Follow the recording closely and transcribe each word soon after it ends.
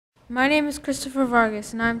My name is Christopher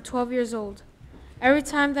Vargas, and I'm 12 years old. Every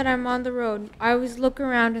time that I'm on the road, I always look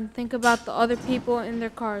around and think about the other people in their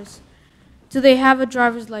cars. Do they have a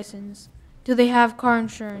driver's license? Do they have car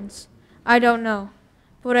insurance? I don't know.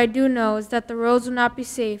 But what I do know is that the roads will not be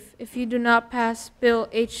safe if you do not pass Bill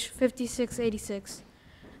H-5686.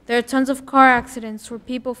 There are tons of car accidents where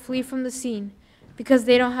people flee from the scene because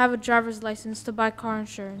they don't have a driver's license to buy car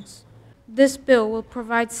insurance. This bill will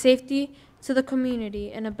provide safety to the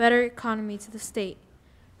community and a better economy to the state.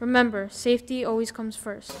 Remember, safety always comes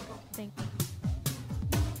first. Thank you.